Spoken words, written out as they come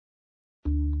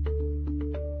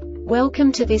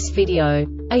Welcome to this video.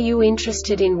 Are you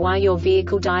interested in why your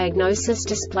vehicle diagnosis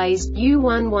displays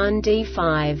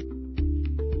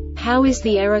U11D5? How is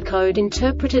the error code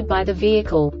interpreted by the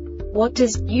vehicle? What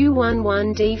does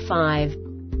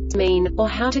U11D5 mean, or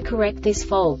how to correct this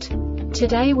fault?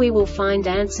 Today we will find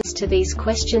answers to these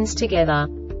questions together.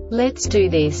 Let's do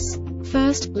this.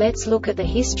 First, let's look at the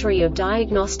history of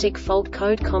diagnostic fault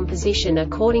code composition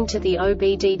according to the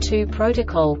OBD2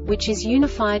 protocol, which is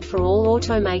unified for all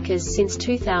automakers since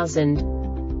 2000.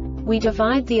 We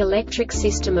divide the electric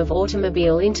system of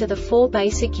automobile into the four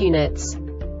basic units: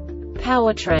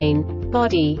 powertrain,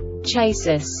 body,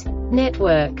 chassis,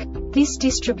 network. This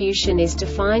distribution is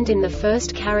defined in the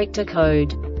first character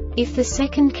code. If the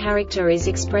second character is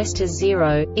expressed as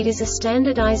 0, it is a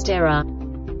standardized error.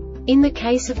 In the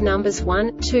case of numbers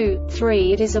 1, 2,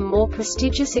 3, it is a more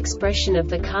prestigious expression of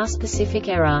the car-specific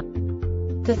error.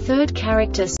 The third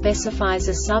character specifies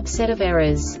a subset of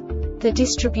errors. The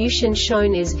distribution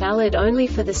shown is valid only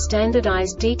for the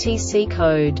standardized DTC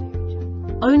code.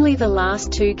 Only the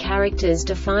last two characters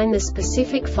define the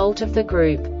specific fault of the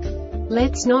group.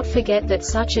 Let's not forget that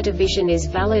such a division is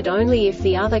valid only if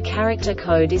the other character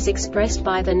code is expressed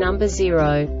by the number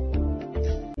 0.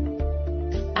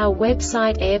 Our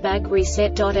website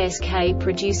airbagreset.sk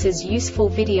produces useful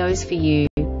videos for you.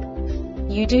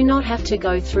 You do not have to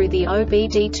go through the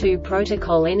OBD2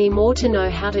 protocol anymore to know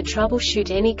how to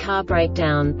troubleshoot any car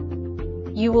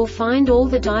breakdown. You will find all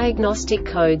the diagnostic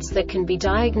codes that can be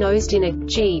diagnosed in a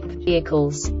Jeep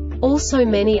vehicles. Also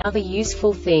many other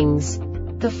useful things.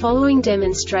 The following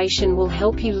demonstration will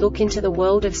help you look into the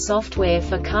world of software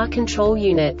for car control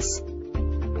units.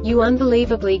 You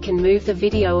unbelievably can move the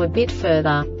video a bit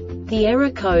further. The error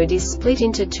code is split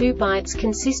into 2 bytes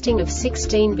consisting of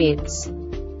 16 bits.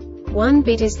 1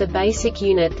 bit is the basic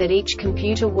unit that each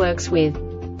computer works with.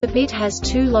 The bit has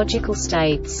 2 logical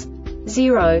states: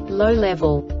 0, low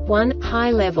level, 1,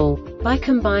 high level. By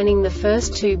combining the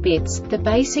first 2 bits, the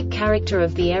basic character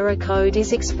of the error code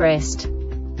is expressed.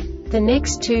 The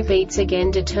next 2 beats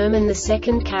again determine the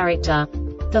second character.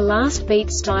 The last beat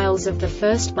styles of the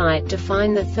first byte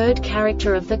define the third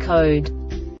character of the code.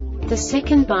 The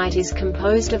second byte is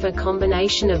composed of a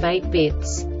combination of 8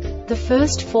 bits. The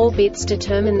first 4 bits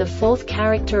determine the fourth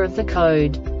character of the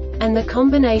code. And the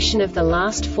combination of the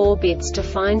last 4 bits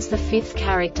defines the fifth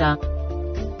character.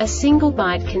 A single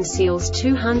byte conceals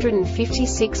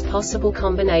 256 possible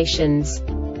combinations.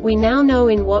 We now know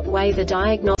in what way the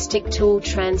diagnostic tool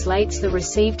translates the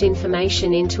received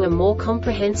information into a more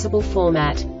comprehensible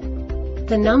format.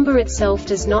 The number itself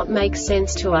does not make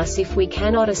sense to us if we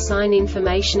cannot assign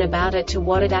information about it to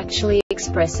what it actually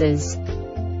expresses.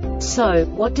 So,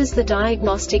 what does the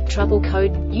Diagnostic Trouble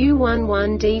Code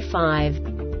U11D5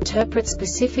 interpret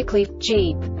specifically for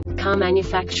Jeep car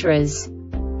manufacturers?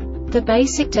 The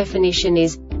basic definition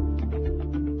is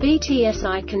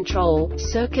BTSI control,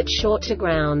 circuit short to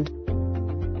ground.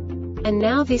 And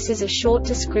now this is a short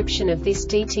description of this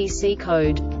DTC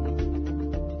code.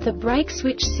 The brake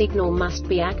switch signal must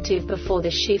be active before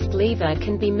the shift lever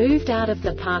can be moved out of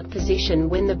the park position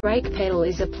when the brake pedal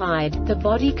is applied. The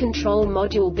body control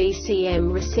module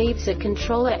BCM receives a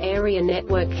controller area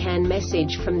network CAN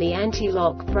message from the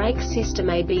anti-lock brake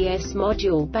system ABS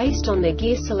module based on the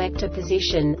gear selector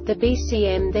position. The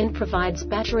BCM then provides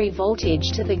battery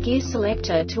voltage to the gear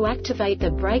selector to activate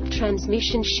the brake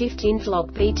transmission shift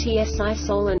interlock BTSI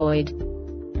solenoid.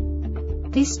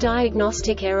 This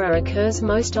diagnostic error occurs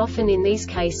most often in these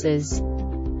cases: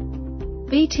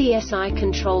 BTSI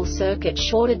control circuit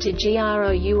shorted to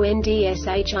s.r.o.the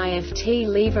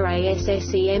lever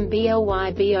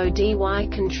ASSEMBLYBODY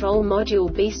control module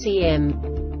BCM.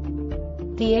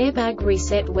 The Airbag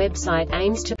Reset website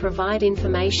aims to provide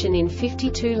information in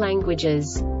 52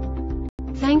 languages.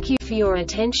 Thank you for your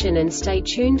attention and stay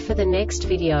tuned for the next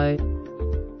video.